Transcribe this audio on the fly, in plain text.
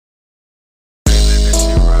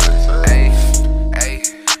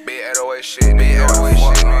shit, nigga. You know what the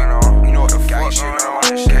fuck going on. You know what the fuck going on.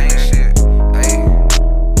 Gang shit. Ayy.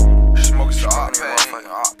 Smoking some motherfucking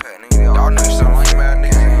op pack, nigga. Y'all niggas some lame ass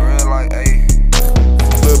niggas in real life, ayy.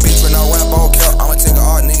 Little bitch when I rap all cap, I'ma take a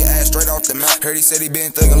hard nigga ass straight off the map. Heard he said he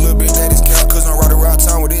been thuggin', little bitch that is cap. Cause I'm right around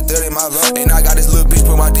town with it 30 in my luck. And I got this little bitch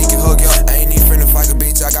put my dick and hug y'all. I ain't even finna fight a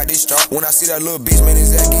bitch, I got this strap. When I see that little bitch, man,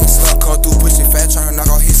 his ass getting slapped. Come through pushing fat, tryna knock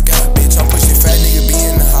off his scalp. Bitch, I'm pushing fat, nigga be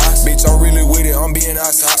in the house. Bitch, I'm really with it, I'm being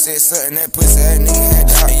outside. Said something that pussy ass nigga had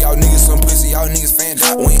out. And y'all niggas some pussy, y'all niggas fanned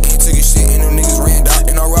out. Went in, took a shit, and them niggas ran out.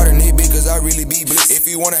 And I'm riding it bitch, cause I really be blitz. If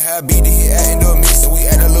you wanna have beat, then he add into a mix. And we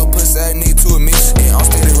add that little pussy ass nigga to a mix. And I'm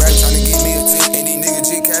steady rap tryna get me a tip. And these niggas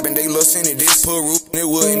jig capping, they love sending this. Put roof in the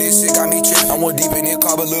wood, and this shit got me trippin'. I'm more deep in that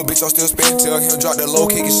car, but little bitch, I'm still spinning. Tell him drop the low,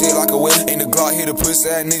 kickin' shit like a wheel. And the Glock hit a pussy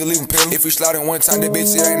ass nigga, leave him pillin'. If we sliding one time, that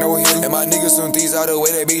bitch, it ain't no hill. And my niggas some thieves out the way,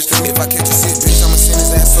 that bitch strip. If I catch a shit, bitch, I'ma send his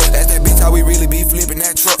ass up. That's that bitch, how we really be flipping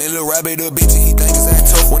that truck. And little rabbit, a bitch, and he think his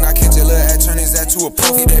ass tough. When I catch a little ass, turn his ass to a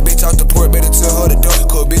puff. Hit that bitch out the port, better tell her to duck.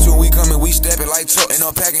 Cause bitch, when we comin', we steppin' like truck. And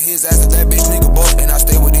I'm packing his ass at that bitch nigga buck. And I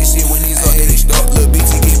stay with this shit when he's up, then he stuck. Little bitch,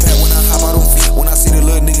 he get packed when I hop out on feet. When I see the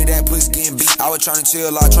little nigga, that pussy getting beat. I was tryna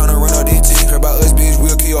chill out, tryna run out this T. Heard about us, bitch,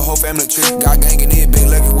 we'll kill a whole family tree. Got gang in it, big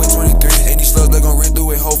lucky with 23. And these slugs, they gon' rip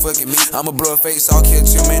through it, whole fucking me. I'm a blood face, I'll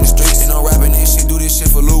catch him in the streets. And I'm rapping this shit, do this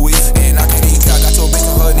shit for Louis. And I can't eat, I got your bitch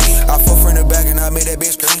on her knee. I fuck from the back and I made that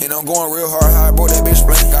bitch scream. And I'm going real hard, how I broke that bitch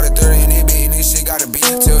split. Got a 30 in it, bitch, and this shit gotta be.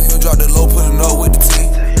 Tell him drop the low, pull him up with the T.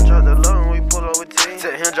 Tell him drop the low and we pull up with T.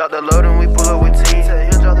 Tell him drop the low and we pull up with T. Tell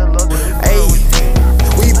him drop the low and we pull up with T.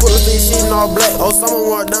 We pull up this shit in all black. Osama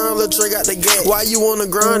walk down, little Trey got the gat. Why you on the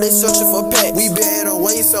ground, they searching for packs. We been at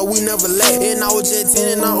away, so we never lack. And I was just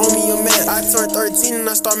 10 and I owe me a mat. I turned 13 and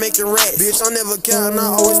I start making rats. Bitch, I never care and I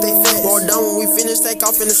always stay fat. Walk down when we finish, take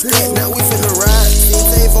off in the scat. Now we finna ride,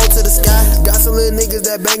 then vote to the sky. Got some little niggas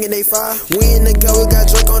that bangin' they fire. We in the car, we got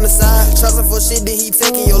Drake on the side. Trustin' for shit, then he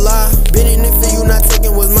taking your life. Been in it for you, not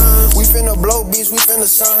taking what's mine. We finna blow, bitch, we finna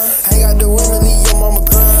shine. Hang out the window, leave your mama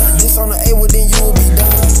crying. This on the A, well then you will be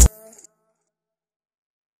done.